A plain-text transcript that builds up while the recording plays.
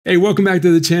Hey, welcome back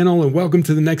to the channel and welcome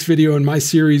to the next video in my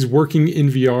series, Working in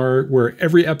VR, where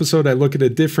every episode I look at a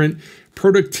different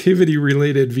productivity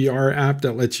related VR app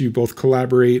that lets you both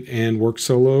collaborate and work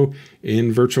solo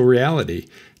in virtual reality.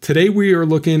 Today we are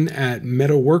looking at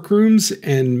Meta Workrooms,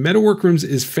 and Meta Workrooms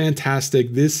is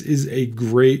fantastic. This is a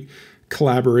great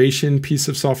collaboration piece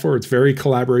of software. It's very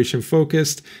collaboration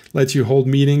focused, lets you hold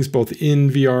meetings both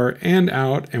in VR and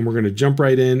out, and we're going to jump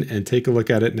right in and take a look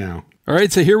at it now. All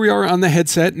right, so here we are on the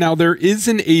headset. Now there is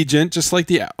an agent, just like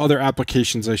the other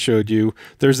applications I showed you.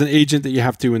 There's an agent that you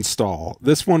have to install.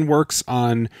 This one works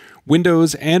on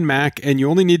Windows and Mac, and you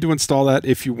only need to install that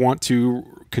if you want to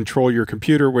control your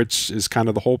computer, which is kind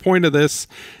of the whole point of this.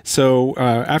 So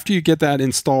after you get that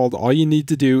installed, all you need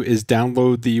to do is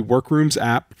download the Workrooms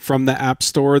app from the App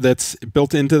Store that's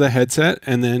built into the headset,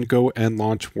 and then go and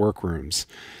launch Workrooms.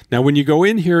 Now, when you go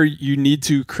in here, you need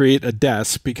to create a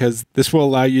desk because this will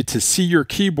allow you to see your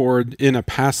keyboard in a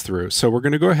pass-through. So we're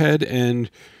going to go ahead and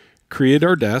create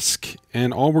our desk,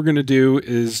 and all we're going to do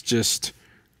is just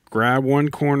grab one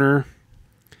corner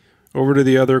over to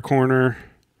the other corner,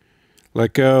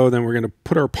 let go, then we're going to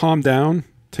put our palm down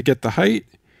to get the height,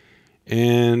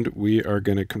 and we are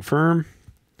going to confirm.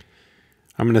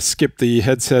 I'm going to skip the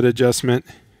headset adjustment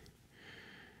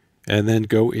and then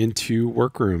go into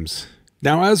Workrooms.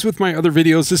 Now, as with my other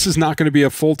videos, this is not going to be a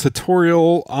full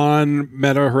tutorial on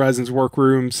Meta Horizon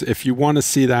Workrooms. If you want to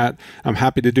see that, I'm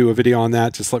happy to do a video on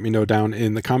that. Just let me know down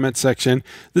in the comment section.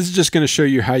 This is just going to show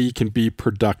you how you can be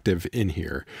productive in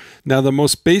here. Now, the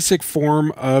most basic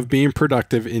form of being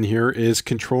productive in here is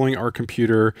controlling our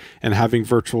computer and having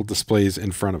virtual displays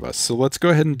in front of us. So let's go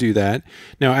ahead and do that.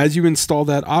 Now, as you install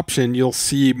that option, you'll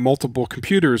see multiple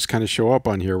computers kind of show up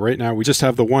on here. Right now, we just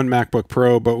have the one MacBook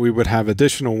Pro, but we would have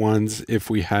additional ones if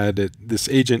we had this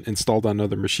agent installed on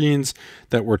other machines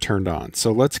that were turned on.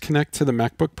 So let's connect to the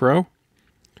MacBook Pro.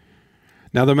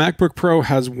 Now the MacBook Pro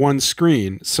has one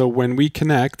screen. So when we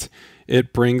connect,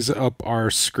 it brings up our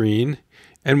screen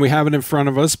and we have it in front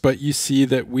of us, but you see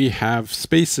that we have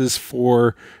spaces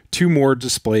for two more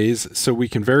displays. So we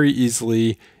can very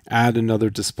easily add another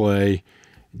display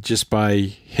just by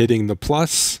hitting the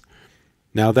plus.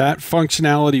 Now that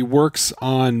functionality works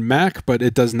on Mac, but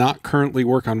it does not currently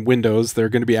work on Windows. They're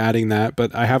going to be adding that,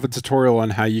 but I have a tutorial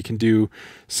on how you can do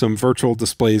some virtual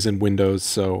displays in Windows.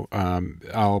 So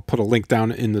I'll put a link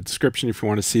down in the description if you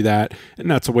want to see that.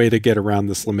 And that's a way to get around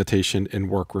this limitation in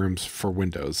Workrooms for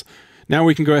Windows. Now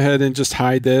we can go ahead and just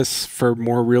hide this for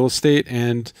more real estate.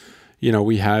 And, you know,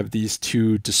 we have these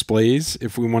two displays.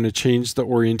 If we want to change the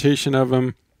orientation of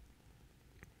them,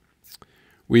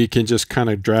 we can just kind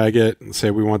of drag it and say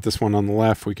we want this one on the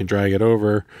left. We can drag it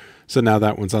over. So now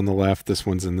that one's on the left. This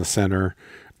one's in the center.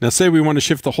 Now say we want to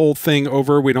shift the whole thing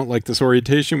over. We don't like this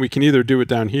orientation. We can either do it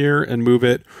down here and move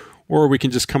it, or we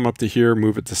can just come up to here,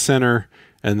 move it to center,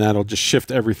 and that'll just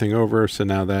shift everything over. So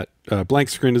now that blank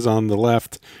screen is on the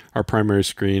left. Our primary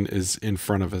screen is in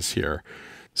front of us here.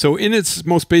 So in its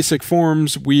most basic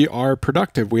forms, we are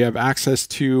productive. We have access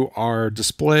to our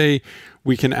display.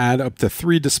 We can add up to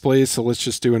 3 displays. So let's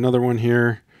just do another one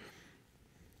here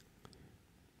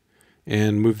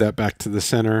and move that back to the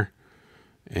center.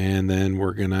 And then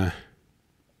we're going to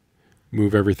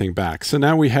move everything back. So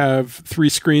now we have 3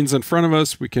 screens in front of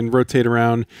us. We can rotate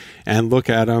around and look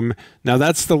at them. Now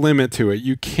that's the limit to it.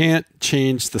 You can't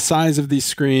change the size of these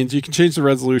screens. You can change the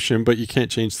resolution, but you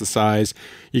can't change the size.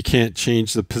 You can't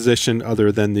change the position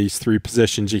other than these 3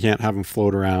 positions. You can't have them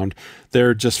float around.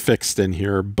 They're just fixed in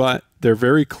here, but they're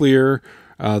very clear.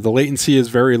 The latency is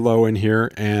very low in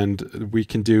here, and we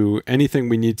can do anything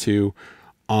we need to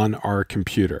on our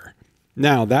computer.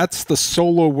 Now, that's the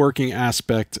solo working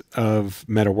aspect of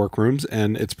Meta Workrooms,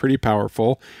 and it's pretty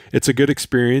powerful. It's a good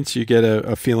experience. You get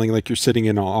a feeling like you're sitting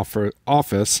in an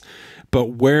office, but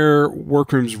where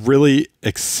Workrooms really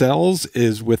excels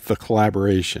is with the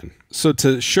collaboration. So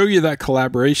to show you that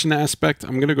collaboration aspect,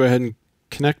 I'm going to go ahead and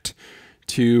connect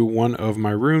to one of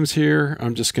my rooms here.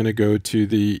 I'm just going to go to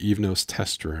the Evnos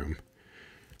test room.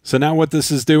 So now what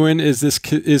this is doing is this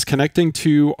is connecting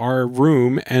to our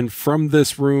room, and from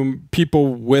this room,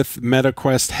 people with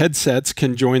MetaQuest headsets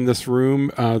can join this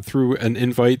room through an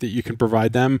invite that you can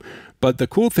provide them. But the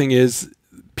cool thing is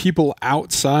people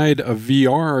outside of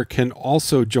VR can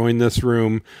also join this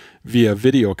room via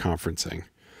video conferencing.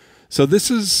 So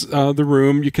this is the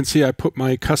room. You can see I put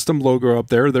my custom logo up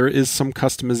there. There is some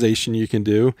customization you can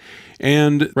do.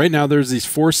 And right now there's these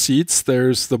 4 seats.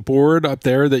 There's the board up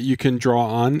there that you can draw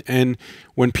on. And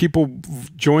when people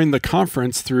join the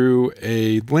conference through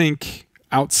a link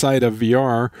outside of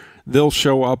VR, they'll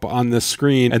show up on this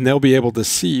screen and they'll be able to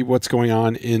see what's going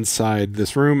on inside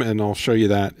this room. And I'll show you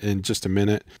that in just a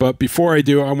minute. But before I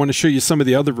do, I want to show you some of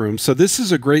the other rooms. So this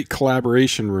is a great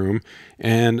collaboration room.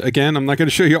 And again, I'm not going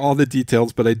to show you all the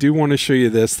details, but I do want to show you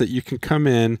this, that you can come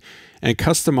in and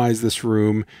customize this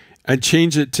room and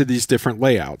change it to these different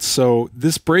layouts. So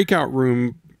this breakout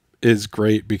room is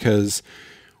great because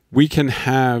we can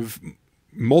have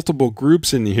multiple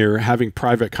groups in here having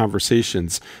private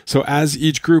conversations. So as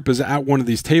each group is at one of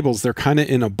these tables, they're kind of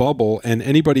in a bubble, and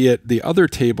anybody at the other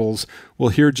tables will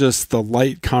hear just the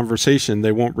light conversation.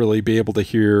 They won't really be able to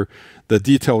hear the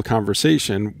detailed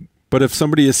conversation. But if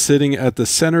somebody is sitting at the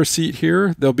center seat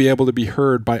here, they'll be able to be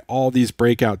heard by all these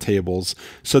breakout tables.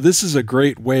 So this is a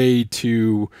great way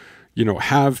to, you know,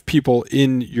 have people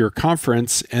in your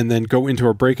conference and then go into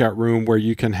a breakout room where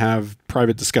you can have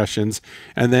private discussions,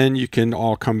 and then you can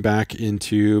all come back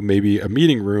into maybe a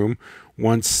meeting room.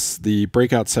 Once the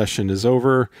breakout session is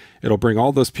over, it'll bring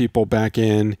all those people back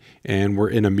in and we're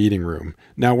in a meeting room.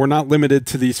 Now, we're not limited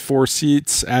to these 4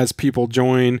 seats. As people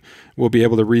join, we'll be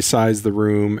able to resize the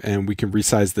room, and we can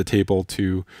resize the table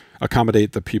to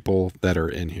accommodate the people that are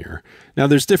in here. Now,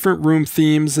 there's different room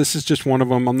themes. This is just one of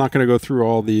them. I'm not going to go through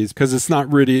all these because it's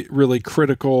not really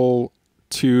critical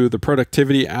to the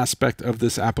productivity aspect of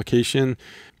this application.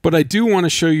 But I do want to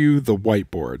show you the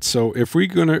whiteboard. So if we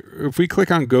click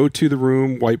on go to the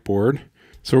room whiteboard,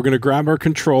 so we're going to grab our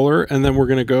controller and then we're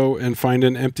going to go and find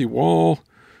an empty wall.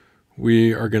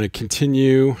 We are going to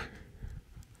continue.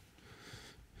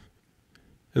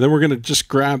 And then we're going to just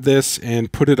grab this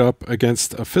and put it up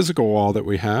against a physical wall that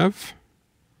we have.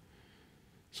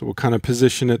 So we'll kind of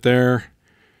position it there,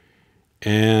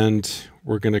 and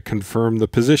we're going to confirm the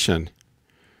position.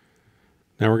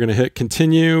 Now we're going to hit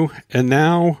continue, and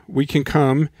now we can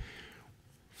come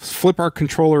flip our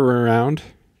controller around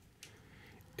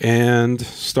and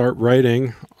start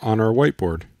writing on our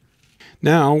whiteboard.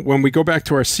 Now, when we go back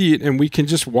to our seat, and we can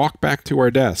just walk back to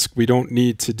our desk. We don't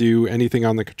need to do anything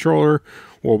on the controller.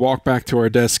 We'll walk back to our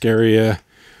desk area.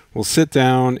 We'll sit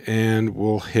down and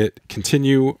we'll hit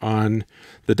continue on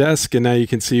the desk. And now you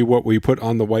can see what we put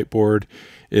on the whiteboard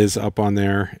is up on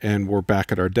there, and we're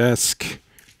back at our desk.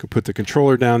 Could put the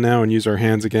controller down now and use our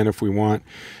hands again if we want.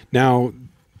 Now,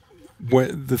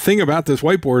 the thing about this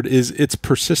whiteboard is it's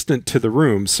persistent to the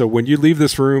room. So when you leave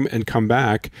this room and come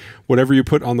back, whatever you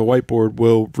put on the whiteboard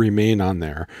will remain on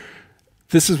there.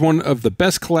 This is one of the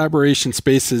best collaboration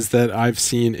spaces that I've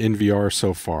seen in VR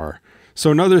so far.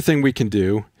 So another thing we can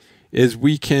do is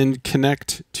we can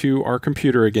connect to our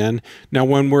computer again. Now,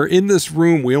 when we're in this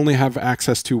room, we only have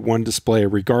access to one display,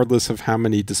 regardless of how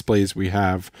many displays we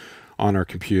have on our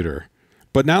computer.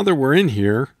 But now that we're in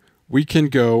here, we can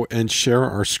go and share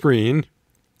our screen.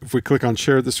 If we click on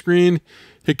share the screen,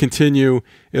 hit continue,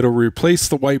 it'll replace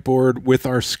the whiteboard with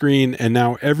our screen. And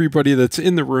now everybody that's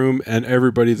in the room and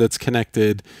everybody that's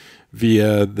connected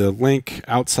via the link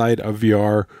outside of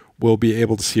VR will be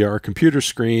able to see our computer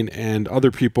screen, and other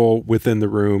people within the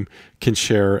room can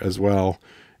share as well.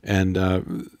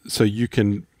 And so you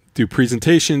can do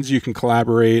presentations, you can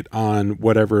collaborate on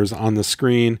whatever is on the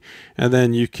screen, and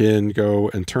then you can go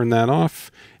and turn that off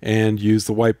and use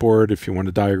the whiteboard if you want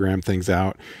to diagram things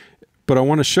out. But I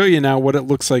want to show you now what it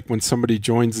looks like when somebody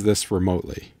joins this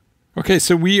remotely. Okay,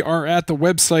 so we are at the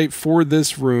website for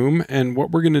this room, and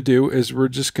what we're going to do is we're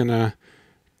just going to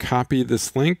copy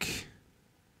this link,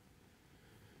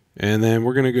 and then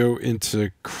we're going to go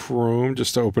into Chrome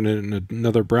just to open it in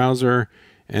another browser,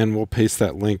 and we'll paste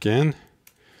that link in.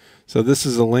 So this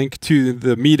is a link to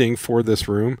the meeting for this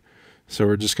room. So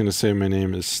we're just going to say my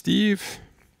name is Steve,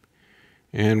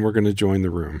 and we're going to join the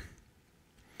room.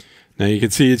 Now you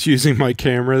can see it's using my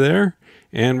camera there,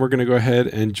 and we're going to go ahead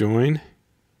and join.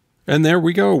 And there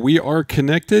we go. We are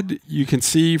connected. You can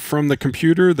see from the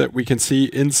computer that we can see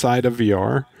inside of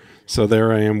VR. So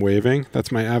there I am waving.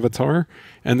 That's my avatar.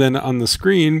 And then on the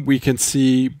screen, we can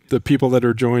see the people that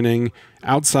are joining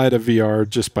outside of VR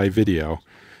just by video.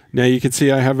 Now you can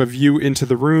see I have a view into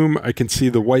the room. I can see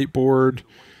the whiteboard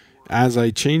as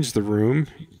I change the room.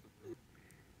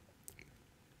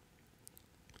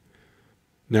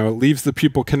 Now it leaves the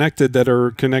people connected that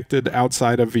are connected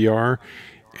outside of VR.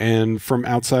 And from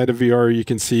outside of VR, you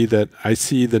can see that I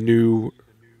see the new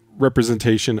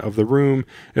representation of the room.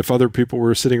 If other people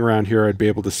were sitting around here, I'd be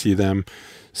able to see them.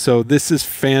 So this is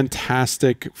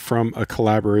fantastic from a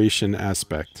collaboration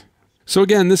aspect. So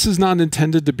again, this is not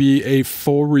intended to be a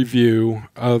full review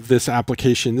of this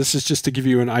application. This is just to give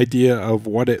you an idea of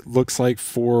what it looks like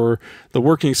for the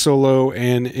working solo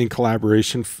and in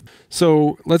collaboration.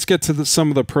 So let's get to some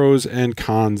of the pros and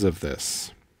cons of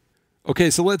this.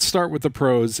 Okay, so let's start with the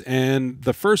pros. And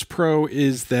the first pro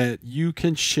is that you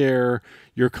can share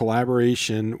your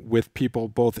collaboration with people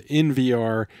both in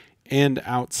VR and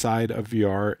outside of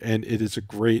VR, and it is a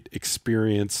great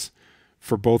experience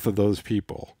for both of those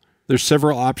people. There's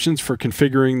several options for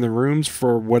configuring the rooms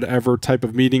for whatever type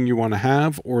of meeting you want to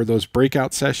have, or those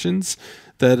breakout sessions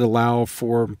that allow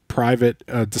for private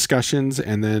discussions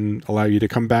and then allow you to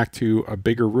come back to a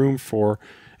bigger room for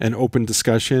an open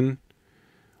discussion.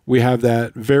 We have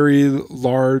that very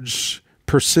large,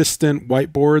 persistent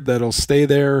whiteboard that'll stay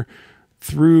there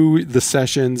through the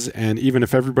sessions, and even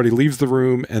if everybody leaves the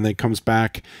room and then comes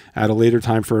back at a later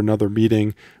time for another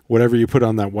meeting, whatever you put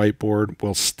on that whiteboard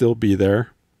will still be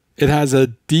there. It has a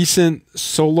decent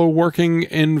solo working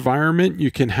environment.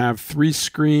 You can have 3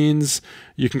 screens.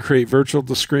 You can create virtual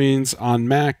screens on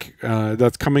Mac.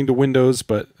 That's coming to Windows,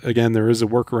 but again, there is a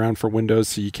workaround for Windows,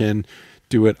 so you can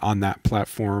do it on that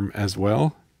platform as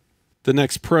well. The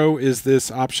next pro is this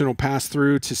optional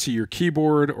pass-through to see your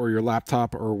keyboard or your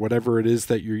laptop or whatever it is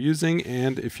that you're using.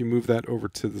 And if you move that over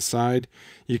to the side,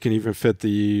 you can even fit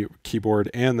the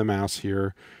keyboard and the mouse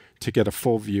here to get a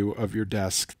full view of your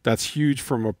desk. That's huge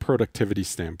from a productivity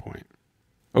standpoint.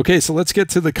 Okay, so let's get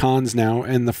to the cons now.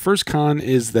 And the first con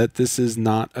is that this is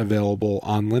not available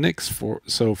on Linux.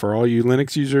 So for all you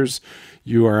Linux users,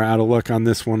 you are out of luck on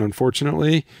this one,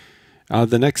 unfortunately.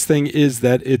 The next thing is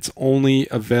that it's only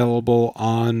available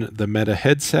on the Meta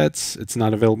headsets. It's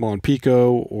not available on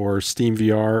Pico or Steam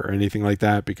VR or anything like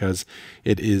that because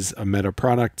it is a Meta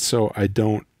product. So I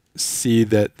don't see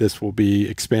that this will be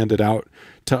expanded out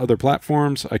to other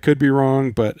platforms. I could be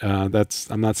wrong, but I'm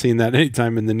not seeing that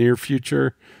anytime in the near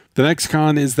future. The next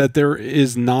con is that there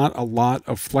is not a lot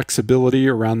of flexibility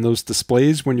around those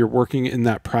displays when you're working in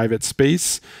that private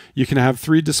space. You can have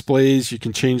 3 displays, you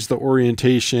can change the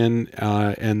orientation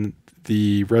and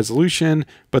the resolution,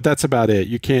 but that's about it.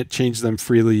 You can't change them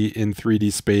freely in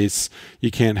 3D space.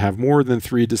 You can't have more than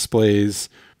 3 displays.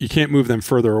 You can't move them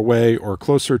further away or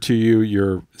closer to you.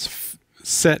 You're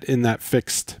set in that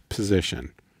fixed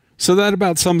position. So that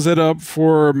about sums it up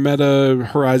for Meta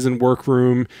Horizon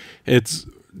Workroom. It's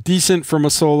decent from a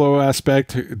solo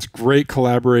aspect. It's great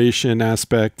collaboration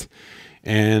aspect.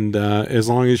 And as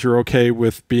long as you're okay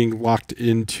with being locked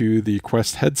into the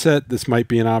Quest headset, this might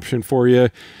be an option for you.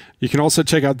 You can also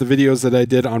check out the videos that I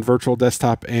did on virtual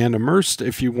desktop and immersed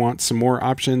if you want some more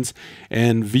options.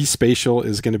 And vSpatial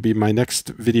is going to be my next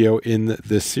video in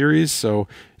this series. So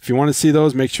if you want to see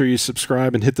those, make sure you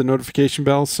subscribe and hit the notification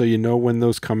bell so you know when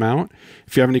those come out.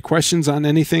 If you have any questions on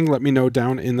anything, let me know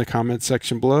down in the comment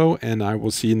section below, and I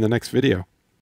will see you in the next video.